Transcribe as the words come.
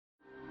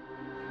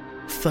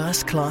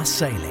First Class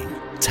Sailing.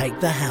 Take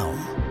the helm.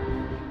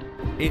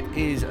 It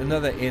is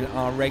another in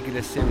our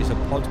regular series of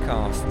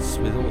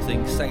podcasts with all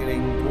things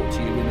sailing, brought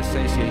to you in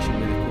association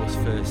with, of course,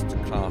 First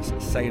Class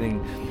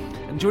Sailing.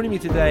 And joining me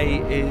today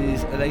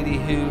is a lady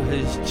who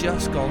has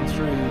just gone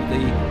through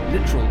the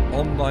literal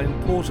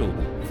online portal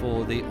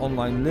for the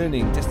online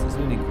distance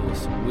learning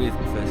course with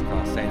First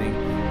Class Sailing.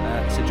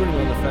 So joining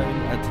me on the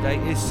phone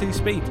today is Sue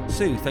Speed.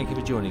 Sue, thank you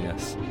for joining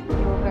us.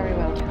 You're very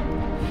welcome.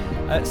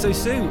 So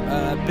Sue,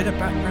 a bit of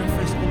background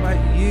first of all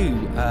about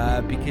you,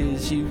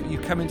 because you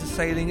come into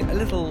sailing a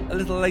little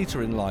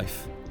later in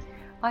life.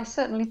 I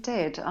certainly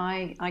did.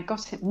 I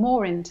got it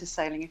more into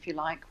sailing, if you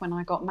like, when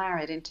I got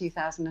married in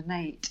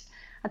 2008.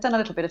 I'd done a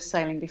little bit of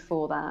sailing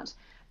before that,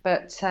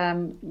 but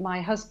my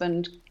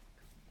husband,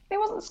 he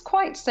wasn't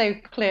quite so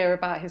clear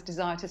about his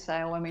desire to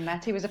sail when we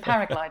met. He was a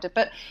paraglider,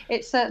 but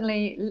it's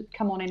certainly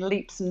come on in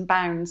leaps and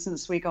bounds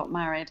since we got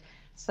married.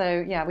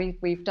 So yeah,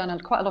 we've done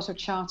quite a lot of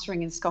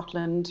chartering in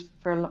Scotland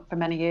for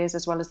many years,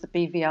 as well as the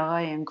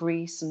BVI and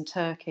Greece and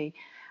Turkey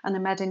and the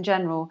Med in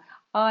general.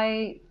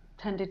 I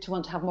tended to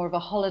want to have more of a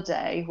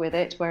holiday with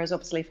it, whereas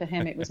obviously for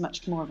him it was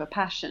much more of a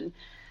passion.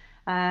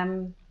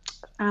 And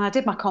I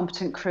did my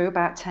competent crew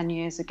about 10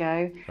 years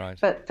ago. Right.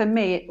 But for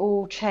me, it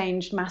all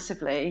changed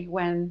massively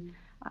when,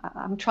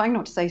 I'm trying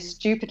not to say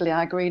stupidly,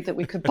 I agreed that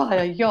we could buy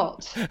a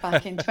yacht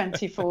back in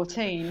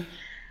 2014.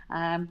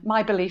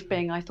 My belief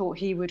being I thought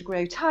he would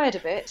grow tired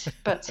of it,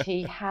 but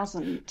he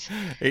hasn't.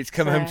 It's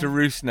come home to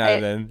roost now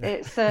then.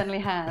 It certainly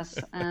has.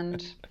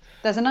 And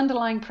there's an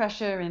underlying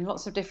pressure in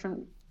lots of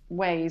different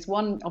ways.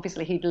 One,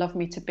 obviously, he'd love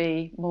me to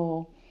be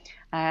more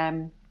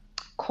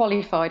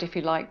qualified, if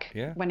you like,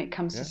 when it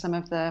comes to some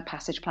of the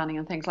passage planning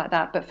and things like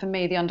that. But for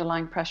me, the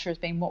underlying pressure has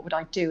been, what would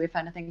I do if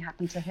anything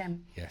happened to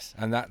him? Yes,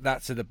 and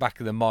that's at the back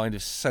of the mind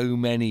of so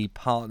many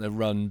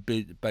partner-run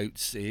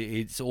boats.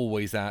 It's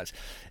always that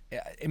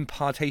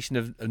impartation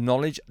of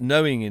knowledge,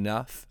 knowing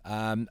enough,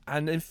 and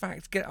in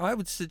fact, I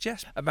would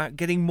suggest about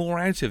getting more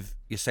out of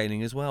your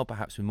sailing as well,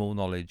 perhaps with more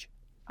knowledge.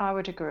 I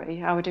would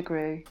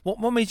agree.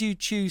 What made you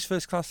choose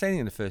First Class Sailing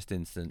in the first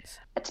instance?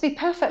 To be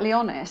perfectly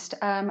honest,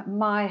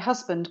 my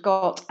husband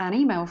got an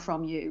email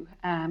from you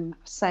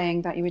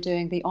saying that you were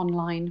doing the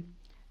online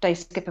day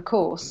skipper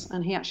course,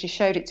 and he actually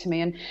showed it to me.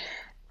 And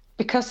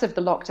because of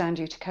the lockdown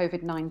due to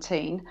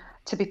COVID-19,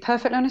 to be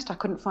perfectly honest, I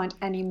couldn't find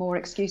any more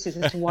excuses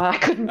as to why I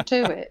couldn't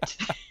do it.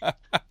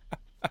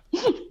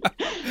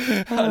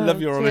 I love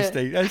your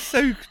honesty. I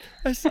so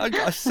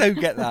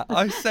get that.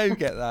 I so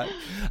get that.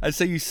 And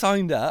so you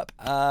signed up.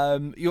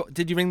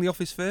 Did you ring the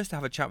office first to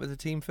have a chat with the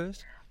team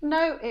first?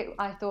 No,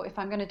 I thought if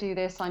I'm going to do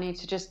this, I need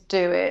to just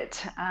do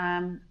it.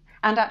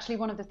 And actually,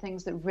 one of the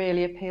things that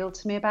really appealed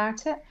to me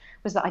about it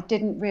was that I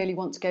didn't really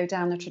want to go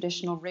down the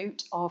traditional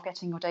route of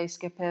getting your day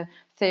skipper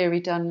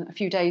theory done a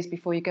few days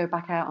before you go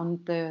back out on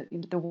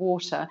the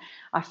water.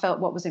 I felt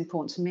what was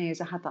important to me is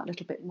I had that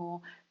little bit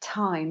more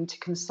time to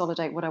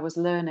consolidate what I was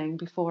learning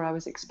before I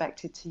was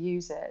expected to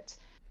use it.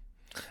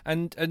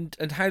 And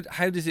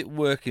how does it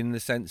work in the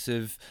sense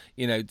of,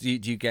 do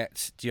you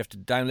have to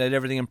download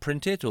everything and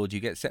print it, or do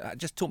you get set?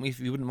 Just talk me, if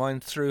you wouldn't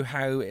mind, through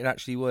how it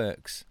actually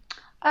works.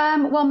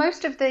 Well,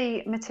 most of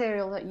the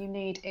material that you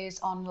need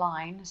is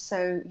online,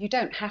 so you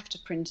don't have to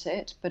print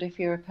it. But if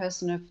you're a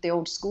person of the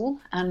old school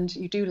and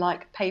you do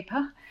like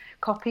paper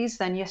copies,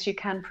 then yes, you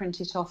can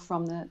print it off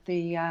from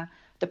the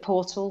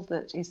portal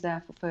that is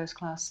there for First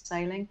Class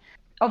Sailing.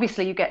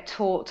 Obviously, you get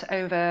taught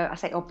over, I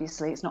say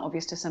obviously, it's not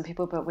obvious to some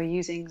people, but we're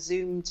using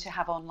Zoom to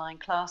have online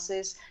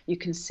classes. You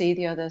can see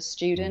the other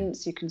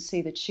students, you can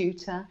see the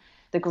tutor.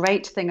 The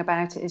great thing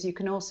about it is you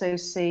can also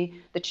see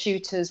the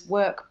tutor's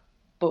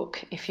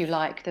workbook, if you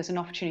like. There's an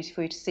opportunity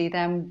for you to see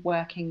them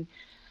working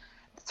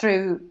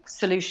through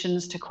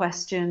solutions to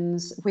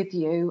questions with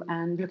you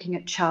and looking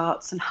at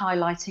charts and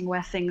highlighting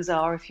where things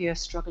are if you're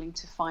struggling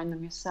to find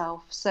them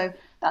yourself. So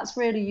that's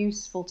really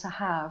useful to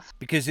have.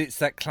 Because it's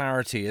that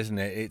clarity, isn't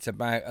it? It's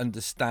about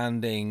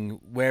understanding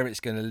where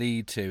it's going to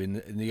lead to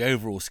in the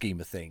overall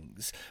scheme of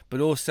things. But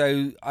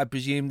also, I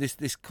presume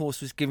this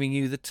course was giving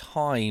you the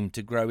time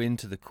to grow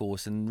into the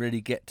course and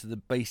really get to the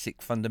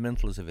basic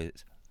fundamentals of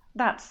it.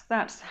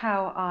 That's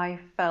how I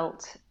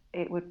felt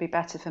it would be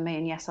better for me,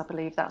 and yes, I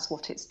believe that's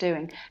what it's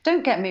doing.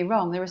 Don't get me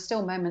wrong, there are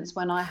still moments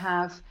when I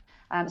have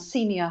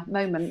senior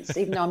moments,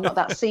 even though I'm not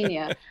that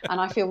senior, and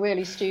I feel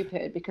really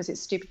stupid because it's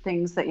stupid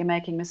things that you're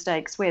making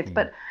mistakes with.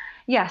 But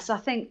yes, I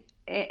think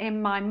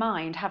in my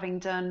mind, having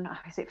done,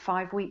 is it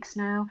 5 weeks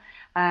now?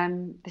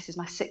 This is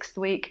my 6th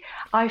week.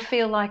 I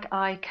feel like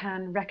I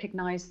can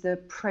recognise the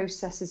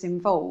processes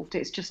involved.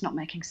 It's just not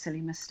making silly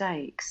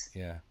mistakes.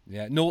 Yeah.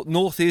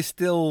 North is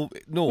still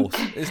north,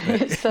 isn't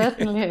it? It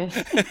certainly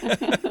is.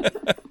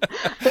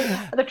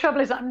 The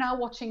trouble is I'm now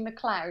watching the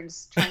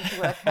clouds, trying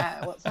to work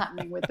out what's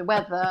happening with the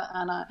weather,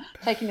 and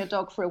taking a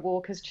dog for a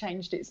walk has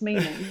changed its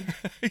meaning.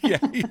 yeah.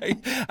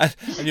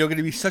 And you're going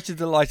to be such a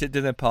delight at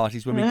dinner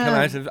parties when we come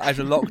out of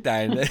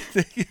lockdown.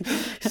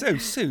 So,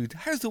 Sue,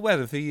 how's the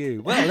weather for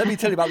you? Well, let me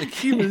tell you about the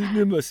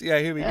cumulonimbus. Yeah,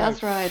 here we go.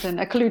 That's right, and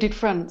occluded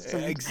fronts.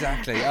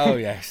 Exactly. Oh,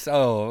 yes.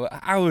 Oh,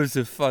 hours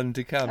of fun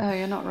to come. Oh,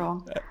 you're not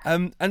wrong.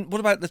 And what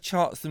about the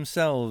charts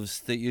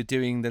themselves that you're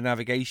doing the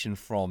navigation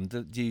from?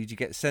 Do you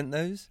get sent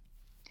those?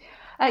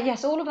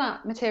 Yes, all of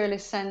that material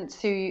is sent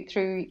through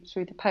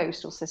the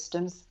postal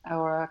systems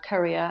or a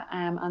courier,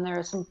 and there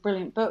are some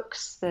brilliant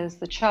books. There's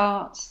the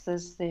charts,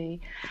 there's the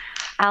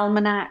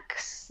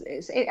almanacs,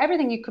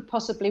 everything you could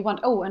possibly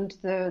want. Oh, and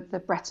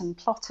the Breton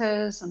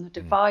plotters and the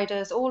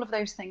dividers, all of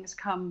those things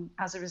come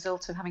as a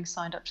result of having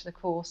signed up to the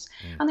course.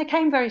 And they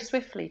came very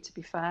swiftly, to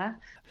be fair.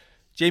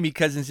 Jamie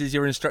Cousins is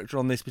your instructor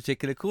on this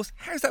particular course.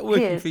 How's that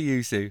working for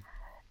you, Sue?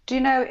 Do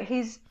you know,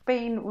 he's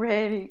been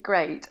really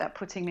great at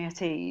putting me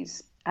at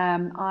ease.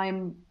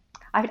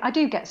 I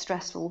do get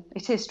stressful.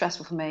 It is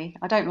stressful for me.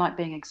 I don't like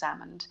being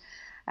examined.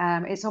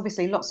 It's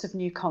obviously lots of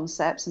new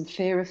concepts and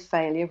fear of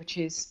failure, which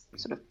is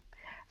sort of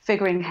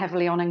figuring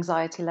heavily on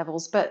anxiety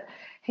levels. But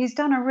he's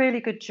done a really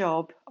good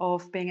job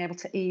of being able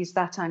to ease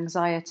that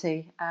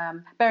anxiety,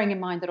 bearing in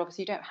mind that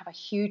obviously you don't have a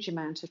huge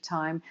amount of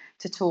time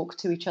to talk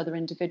to each other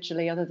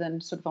individually other than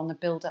sort of on the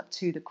build up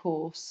to the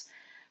course.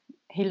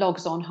 He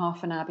logs on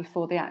half an hour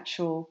before the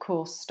actual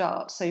course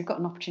starts. So you've got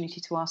an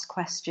opportunity to ask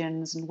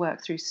questions and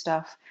work through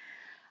stuff.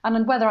 And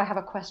then whether I have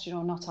a question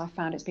or not, I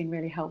found it's been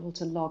really helpful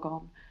to log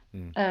on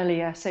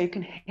earlier so you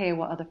can hear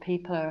what other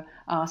people are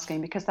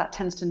asking, because that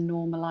tends to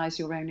normalise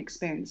your own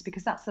experience,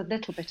 because that's a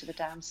little bit of a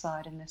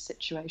downside in this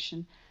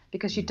situation,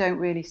 because you don't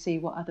really see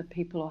what other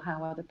people or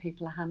how other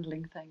people are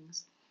handling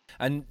things.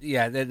 And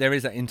yeah, there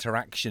is that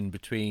interaction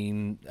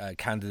between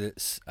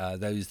candidates,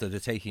 those that are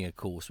taking a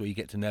course, where you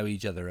get to know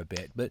each other a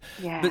bit. But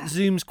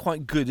Zoom's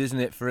quite good, isn't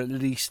it, for at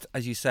least,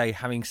 as you say,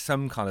 having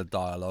some kind of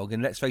dialogue.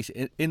 And let's face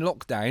it, in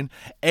lockdown,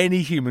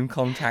 any human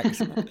contact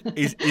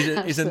is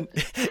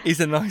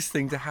a nice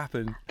thing to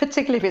happen.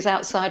 Particularly if it's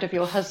outside of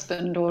your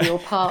husband or your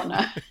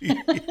partner.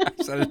 Yeah,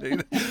 absolutely.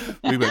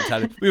 We won't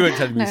tell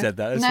him you said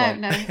that. That's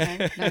fine.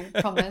 No,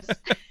 promise.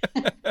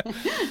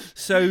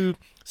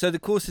 So the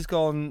course has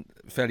gone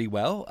fairly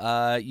well.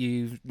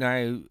 You've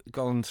now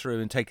gone through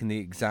and taken the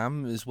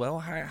exam as well.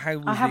 How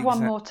was I have the one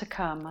exam? more to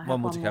come.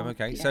 One more to come.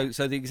 Okay. Yeah.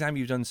 So the exam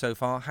you've done so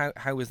far,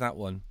 how was that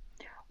one?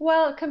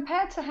 Well,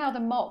 compared to how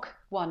the mock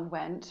one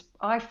went,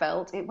 I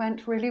felt it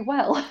went really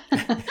well.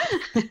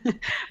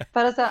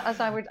 But as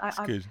I would,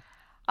 good.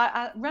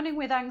 Running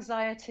with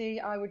anxiety,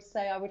 I would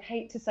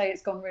hate to say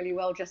it's gone really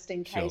well just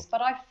in case, Sure.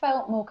 but I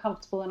felt more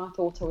comfortable than I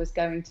thought I was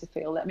going to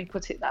feel. Let me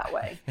put it that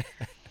way.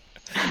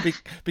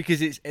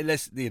 Because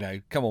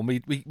come on, we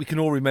can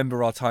all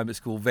remember our time at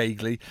school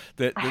vaguely.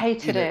 I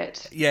hated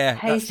it. Yeah,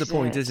 that's the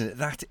point, it. isn't it?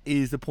 That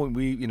is the point.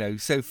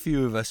 So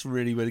few of us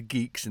really were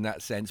geeks in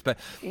that sense. But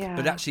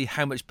actually,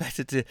 how much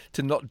better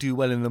to not do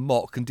well in the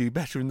mock and do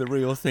better in the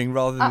real thing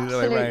rather than the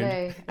other way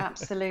around.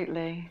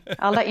 Absolutely.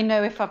 I'll let you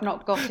know if I've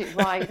not got it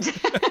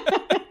right.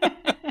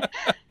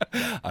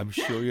 I'm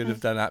sure you'd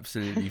have done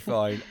absolutely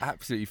fine.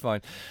 Absolutely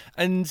fine.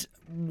 And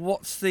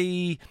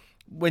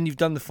when you've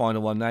done the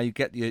final one, now you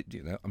get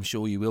I'm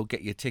sure you will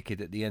get your ticket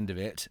at the end of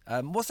it.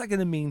 What's that going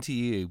to mean to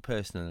you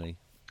personally?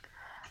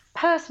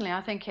 Personally,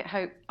 I think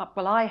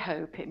I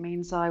hope it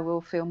means I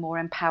will feel more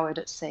empowered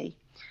at sea.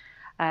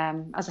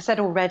 As I said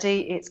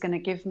already, it's going to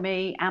give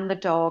me and the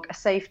dog a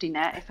safety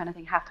net if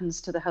anything happens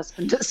to the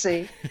husband at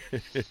sea.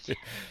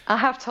 I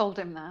have told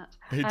him that.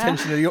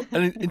 Intentionally or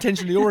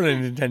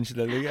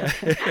unintentionally, yeah.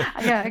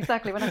 Yeah,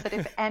 exactly. When I said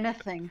if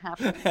anything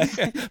happens.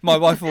 My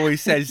wife always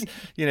says,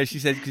 she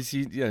said, because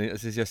she,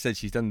 as I said,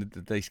 she's done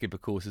the day skipper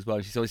course as well.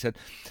 She's always said,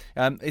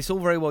 it's all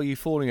very well you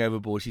falling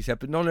overboard, she said,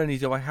 but not only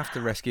do I have to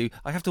rescue,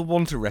 I have to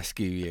want to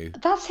rescue you.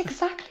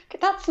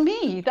 That's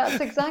me. That's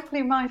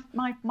exactly my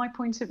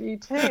point of view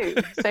too.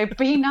 So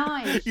be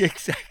nice. Yeah,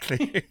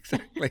 exactly.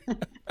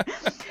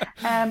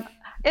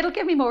 It'll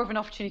give me more of an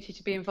opportunity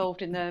to be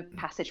involved in the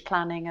passage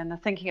planning and the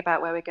thinking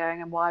about where we're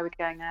going and why we're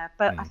going there.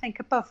 But I think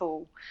above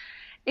all,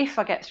 if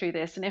I get through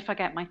this and if I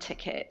get my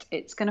ticket,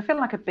 it's going to feel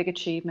like a big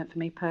achievement for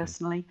me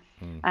personally.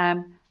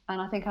 And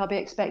I think I'll be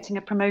expecting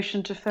a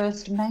promotion to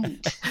first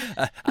mate.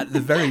 At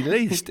the very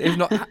least, if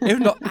not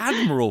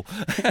admiral.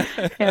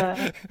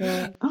 Yeah.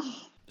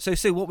 So,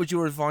 Sue, what would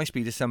your advice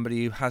be to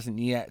somebody who hasn't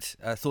yet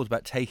thought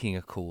about taking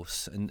a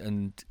course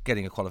and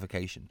getting a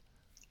qualification?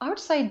 I would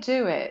say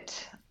do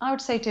it.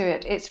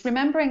 It's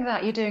remembering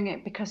that you're doing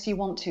it because you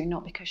want to,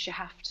 not because you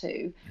have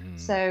to.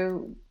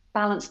 So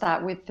balance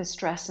that with the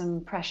stress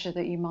and pressure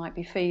that you might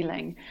be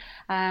feeling.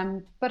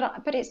 But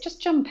it's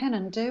just jump in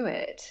and do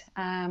it,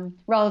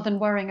 rather than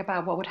worrying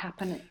about what would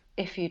happen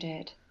if you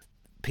did.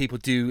 People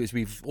do, as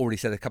we've already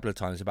said a couple of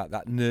times, about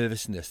that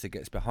nervousness that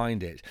gets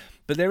behind it.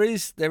 But there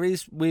is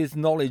with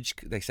knowledge,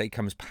 they say,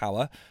 comes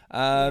power.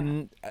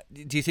 Do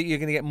you think you're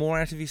going to get more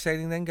out of your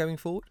sailing then going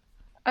forward?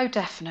 Oh,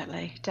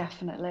 definitely,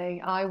 definitely.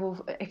 I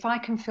will, if I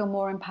can feel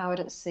more empowered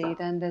at sea,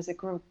 then there's a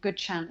good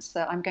chance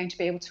that I'm going to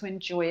be able to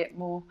enjoy it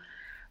more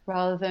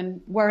rather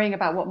than worrying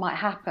about what might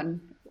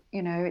happen.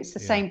 It's the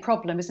Yeah. same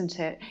problem, isn't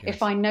it? If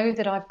Yes. I know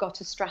that I've got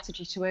a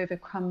strategy to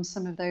overcome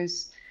some of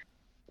those,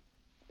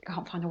 I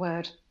can't find the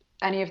word,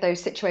 any of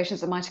those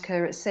situations that might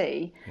occur at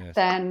sea, Yes.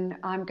 then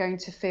I'm going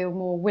to feel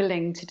more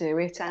willing to do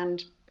it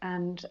and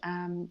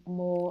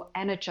more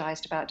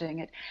energized about doing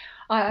it.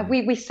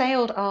 Mm. We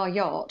sailed our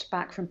yacht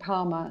back from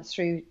Palma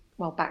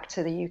back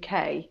to the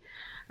UK,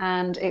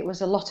 and it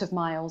was a lot of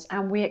miles,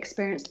 and we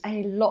experienced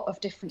a lot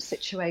of different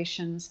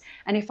situations.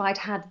 And if I'd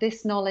had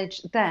this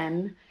knowledge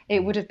then,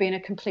 it would have been a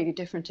completely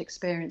different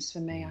experience for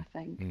me, I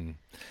think.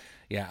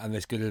 Yeah, and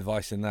there's good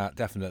advice in that,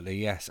 definitely.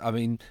 Yes, I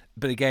mean,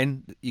 but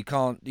again, you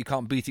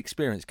can't beat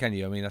experience, can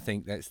you? I mean, I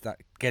think that's that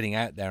getting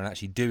out there and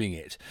actually doing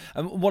it.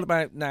 And what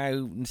about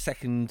now,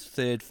 second,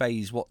 third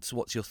phase?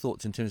 What's your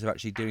thoughts in terms of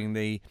actually doing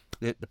the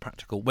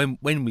practical? When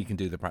we can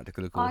do the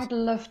practical, of course. I'd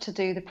love to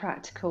do the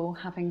practical,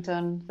 having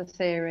done the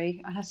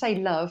theory. And I say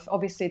love,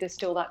 obviously, there's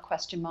still that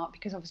question mark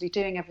because obviously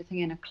doing everything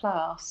in a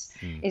class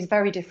is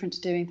very different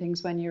to doing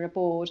things when you're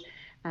aboard.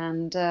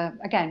 And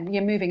again,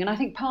 you're moving. And I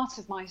think part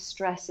of my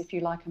stress, if you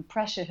like, and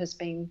pressure has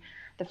been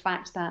the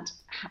fact that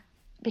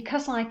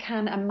because I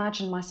can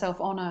imagine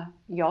myself on a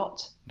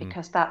yacht,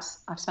 because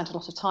I've spent a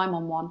lot of time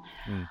on one.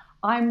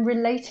 I'm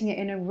relating it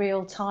in a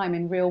real time,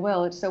 in real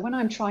world. So when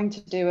I'm trying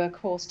to do a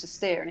course to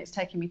steer and it's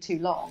taking me too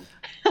long,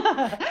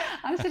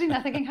 I'm sitting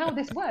there thinking, how will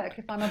this work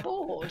if I'm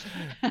aboard?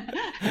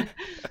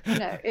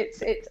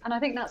 It's, and I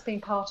think that's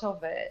been part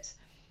of it.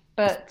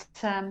 But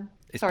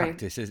It's sorry,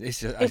 practice. It's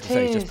just, it it's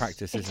just is.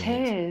 practice, isn't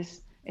It it?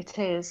 is. It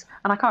is.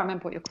 And I can't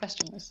remember what your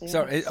question was.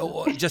 Sorry,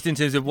 just in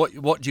terms of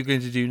what you're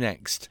going to do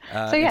next,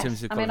 So in yes,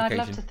 terms of I mean, I'd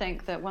love qualification. to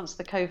think that once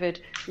the COVID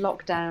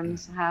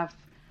lockdowns have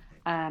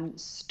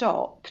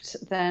stopped,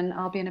 then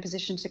I'll be in a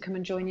position to come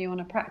and join you on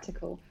a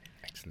practical.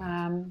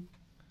 Excellent.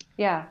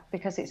 Yeah,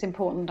 because it's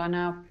important I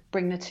now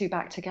bring the two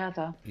back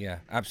together. Yeah,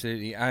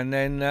 absolutely. And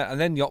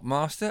then Yacht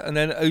Master, and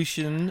then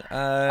Ocean.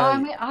 I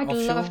mean, I'd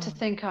offshore. love to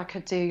think I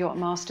could do Yacht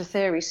Master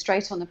Theory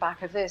straight on the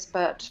back of this,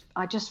 but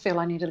I just feel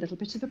I need a little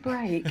bit of a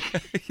break.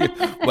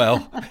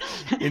 Well,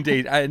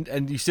 indeed,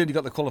 and you've certainly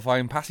got the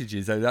qualifying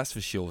passages, though, that's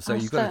for sure. So I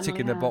you've got a tick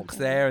in the certainly box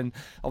have, there, and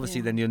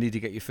obviously yeah. then you'll need to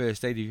get your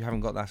first aid if you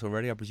haven't got that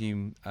already, I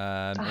presume.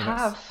 I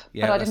have,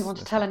 but I didn't want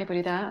to tell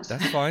anybody that.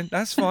 That's fine.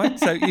 That's fine.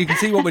 So you can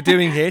see what we're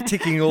doing here,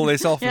 ticking all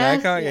this off now,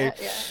 Yes, can't you?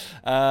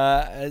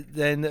 yeah.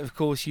 Then, of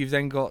course, you've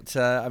then got.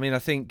 I mean, I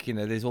think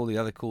there's all the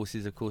other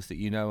courses, of course, that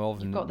you know of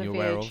You've and got the you're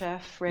aware of.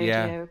 VHF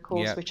radio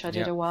course, which I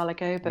did a while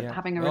ago, but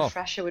having a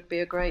refresher would be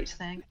a great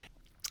thing.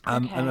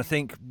 And I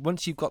think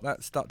once you've got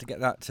that, start to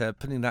get that,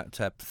 putting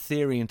that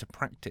theory into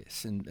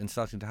practice and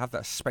starting to have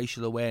that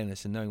spatial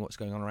awareness and knowing what's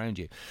going on around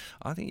you,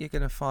 I think you're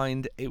going to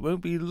find it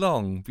won't be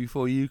long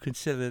before you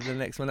consider the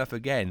next one up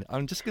again.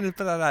 I'm just going to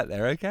put that out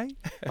there, okay?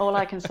 All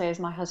I can say is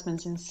my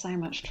husband's in so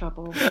much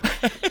trouble.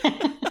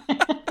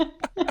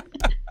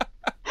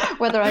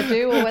 Whether I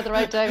do or whether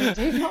I don't,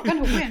 he's not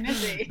going to win,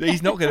 is he?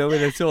 He's not going to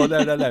win at all.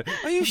 No.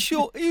 Are you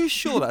sure?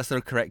 That's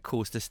the correct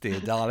course to steer,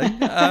 darling?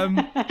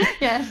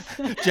 Yes.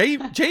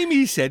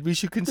 Jamie said we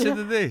should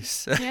consider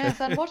this.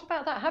 Yes, and what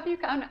about that? Have you?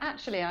 And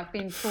actually, I've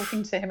been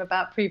talking to him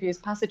about previous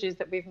passages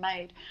that we've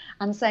made,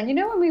 and saying,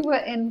 when we were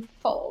in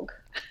fog.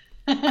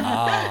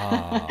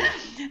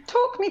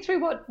 Talk me through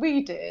what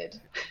we did.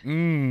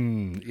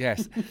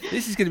 Yes,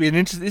 this is going to be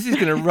This is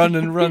going to run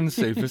and run,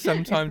 Sue, for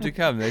some time to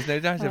come. There's no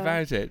doubt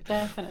about it.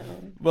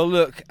 Definitely. Well,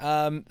 look,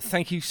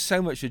 thank you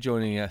so much for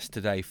joining us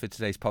today for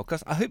today's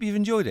podcast. I hope you've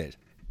enjoyed it.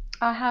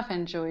 I have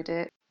enjoyed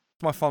it.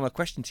 My final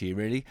question to you,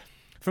 really,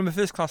 from a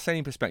first-class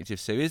sailing perspective,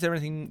 Sue, is there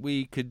anything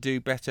we could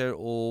do better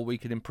or we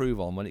could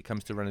improve on when it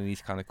comes to running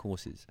these kind of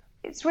courses?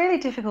 It's really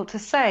difficult to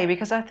say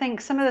because I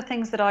think some of the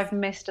things that I've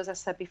missed, as I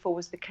said before,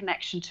 was the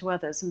connection to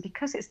others. And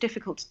because it's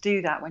difficult to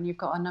do that when you've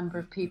got a number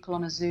of people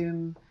on a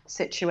Zoom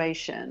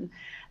situation,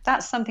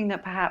 that's something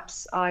that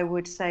perhaps I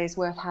would say is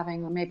worth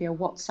having, maybe a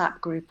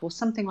WhatsApp group or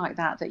something like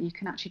that, that you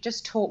can actually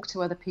just talk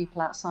to other people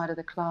outside of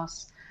the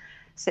class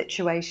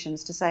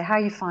situations to say, how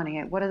are you finding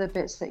it? What are the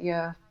bits that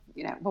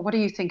what are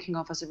you thinking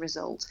of as a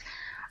result?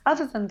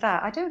 Other than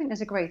that, I don't think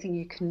there's a great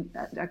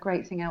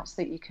thing else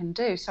that you can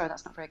do. Sorry,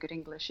 that's not very good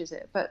English, is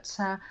it? But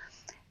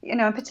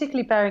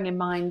particularly bearing in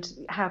mind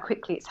how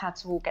quickly it's had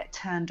to all get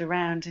turned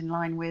around in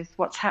line with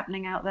what's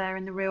happening out there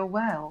in the real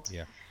world.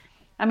 Yeah.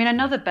 I mean,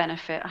 another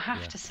benefit I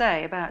have to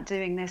say about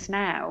doing this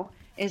now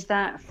is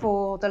that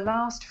for the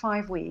last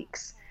 5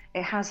 weeks,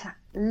 it has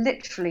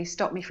literally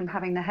stopped me from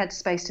having the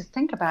headspace to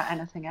think about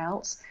anything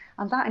else,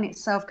 and that in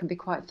itself can be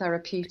quite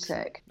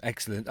therapeutic.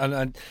 Excellent.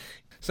 And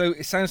so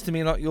it sounds to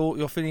me like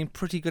you're feeling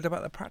pretty good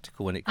about the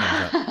practical when it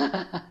comes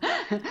up.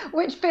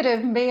 Which bit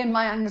of me and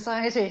my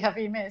anxiety have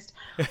you missed?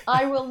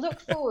 I will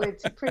look forward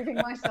to proving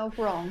myself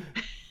wrong.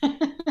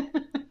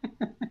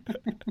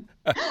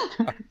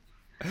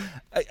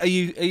 Are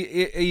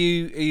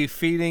you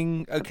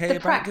feeling okay The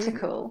about doing it?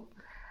 practical.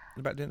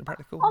 about doing it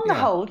practical? On the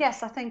whole,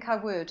 yes, I think I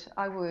would.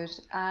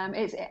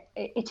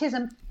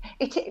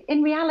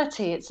 In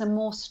reality, it's a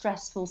more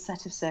stressful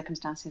set of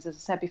circumstances, as I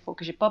said before,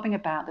 because you're bobbing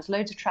about. There's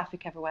loads of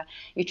traffic everywhere.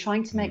 You're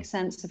trying to make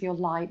sense of your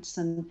lights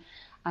and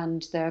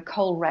the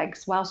coal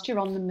regs whilst you're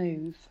on the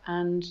move.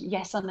 And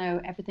yes, I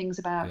know everything's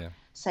about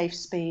safe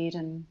speed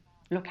and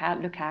look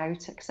out,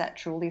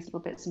 etc. All these little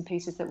bits and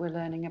pieces that we're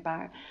learning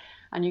about.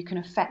 And you can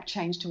affect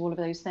change to all of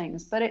those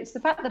things. But it's the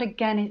fact that,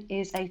 again, it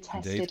is a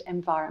tested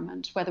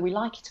environment. Whether we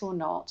like it or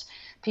not,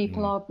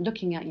 people are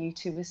looking at you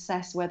to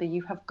assess whether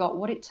you have got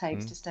what it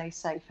takes to stay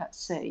safe at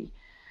sea.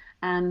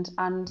 And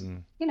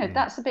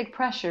that's a big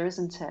pressure,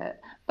 isn't it?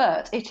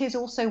 But it is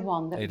also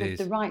one that with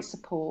the right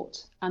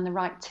support and the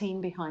right team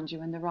behind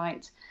you and the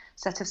right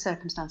set of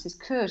circumstances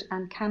could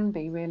and can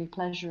be really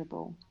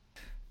pleasurable.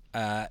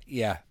 And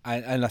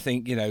I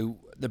think,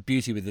 the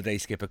beauty with the day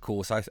skipper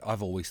course,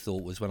 I've always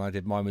thought, was when I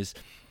did mine, was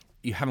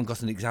you haven't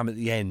got an exam at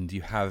the end.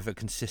 You have a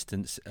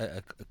constant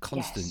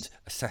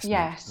assessment.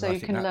 Yeah, so you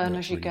can learn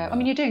as you go. Well. I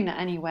mean, you're doing that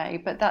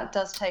anyway, but that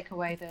does take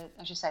away the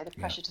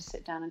pressure to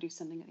sit down and do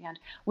something at the end.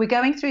 We're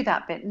going through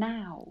that bit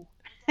now.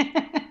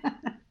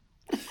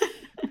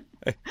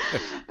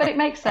 But it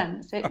makes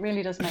sense. It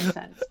really does make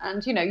sense.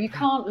 And, you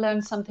can't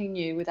learn something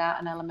new without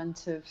an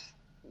element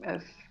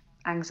of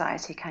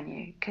anxiety, can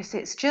you? Because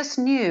it's just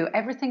new.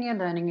 Everything you're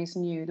learning is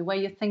new. The way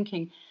you're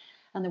thinking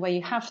and the way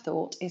you have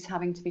thought is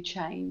having to be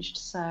changed.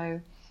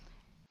 So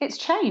it's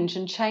change,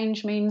 and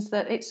change means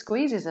that it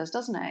squeezes us,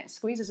 doesn't it? It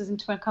squeezes us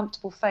into a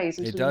comfortable phase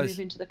until we move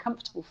into the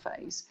comfortable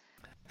phase.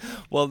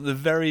 Well, the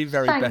very,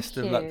 very best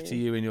of luck to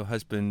you and your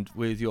husband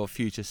with your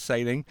future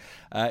sailing.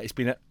 It's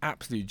been an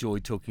absolute joy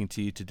talking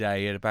to you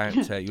today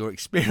about your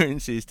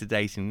experiences to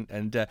date,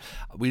 and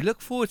we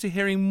look forward to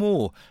hearing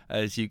more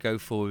as you go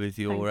forward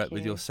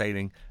with your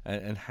sailing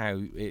and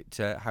how it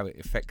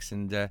affects,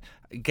 and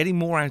getting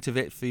more out of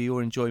it for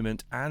your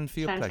enjoyment and for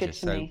your pleasure. Good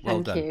to me.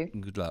 Well done. You.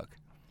 And good luck.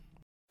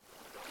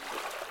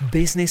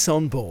 Business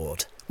on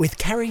Board with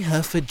Carrie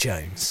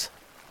Herford-Jones.